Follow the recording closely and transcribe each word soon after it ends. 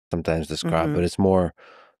sometimes described, Hmm. but it's more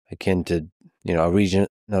akin to, a region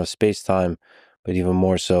of space-time, but even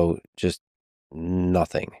more so just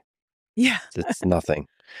nothing. Yeah, It's nothing.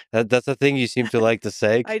 That's the thing you seem to like to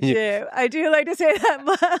say. I Can you do. I do like to say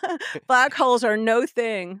that black holes are no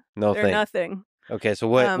thing. No They're thing. nothing. Okay, so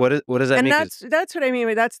Um, what does that and mean? that's what I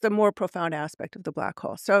mean. That's the more profound aspect of the black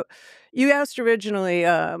hole. So, you asked originally,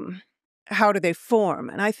 how do they form?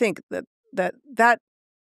 And I think that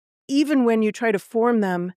even when you try to form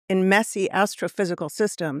them in messy astrophysical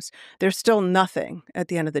systems, there's still nothing at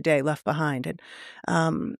the end of the day left behind.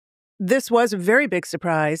 And this was a very big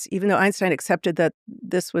surprise, even though Einstein accepted that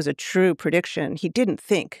this was a true prediction. He didn't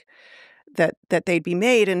think that they'd be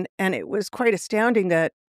made, and it was quite astounding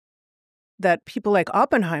that people like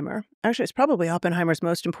Oppenheimer, actually, it's probably Oppenheimer's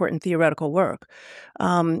most important theoretical work,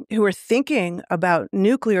 who are thinking about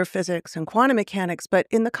nuclear physics and quantum mechanics, but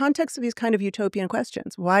in the context of these kind of utopian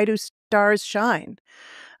questions. Why do stars shine?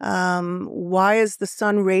 Why is the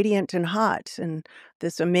sun radiant and hot and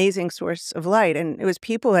this amazing source of light? And it was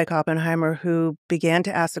people like Oppenheimer who began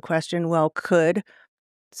to ask the question, well, could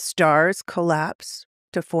stars collapse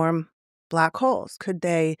to form black holes? Could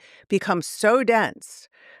they become so dense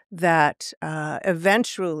that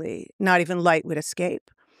eventually not even light would escape?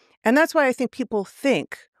 And that's why I think people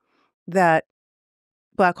think that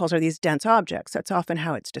black holes are these dense objects. That's often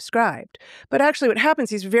how it's described. But actually, what happens,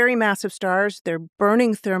 these very massive stars, they're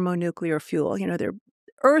burning thermonuclear fuel. They're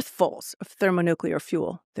earthfuls of thermonuclear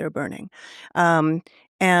fuel they're burning. Um,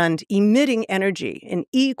 and emitting energy in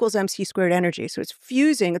E equals mc squared energy. So it's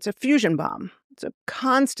fusing, it's a fusion bomb. It's a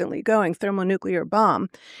constantly going thermonuclear bomb.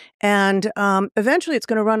 And eventually it's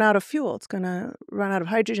going to run out of fuel. It's going to run out of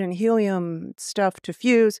hydrogen, helium, stuff to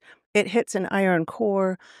fuse. It hits an iron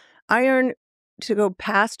core. Iron, to go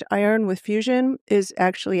past iron with fusion is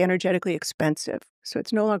actually energetically expensive. So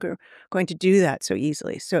it's no longer going to do that so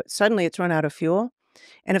easily. So suddenly it's run out of fuel.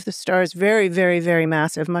 And if the star is very, very, very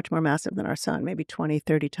massive, much more massive than our sun, maybe 20,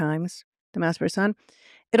 30 times the mass of our sun,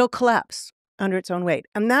 it'll collapse under its own weight.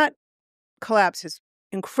 And that collapse is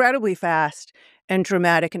incredibly fast and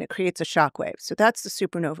dramatic, and it creates a shock wave. So that's the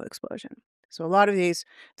supernova explosion. So a lot of these,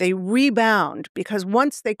 they rebound because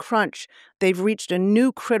once they crunch, they've reached a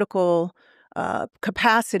new critical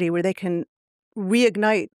capacity where they can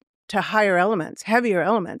reignite to higher elements, heavier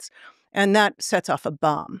elements, and that sets off a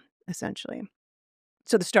bomb, essentially.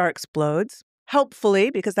 So the star explodes, helpfully,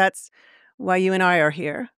 because that's why you and I are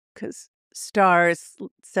here, because stars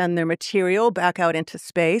send their material back out into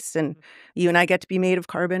space, and you and I get to be made of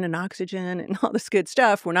carbon and oxygen and all this good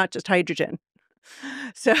stuff. We're not just hydrogen.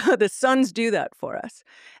 So the suns do that for us.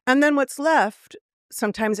 And then what's left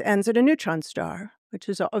sometimes ends at a neutron star, which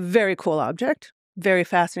is a very cool object, very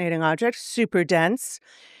fascinating object, super dense,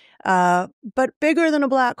 but bigger than a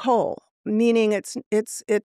black hole, meaning it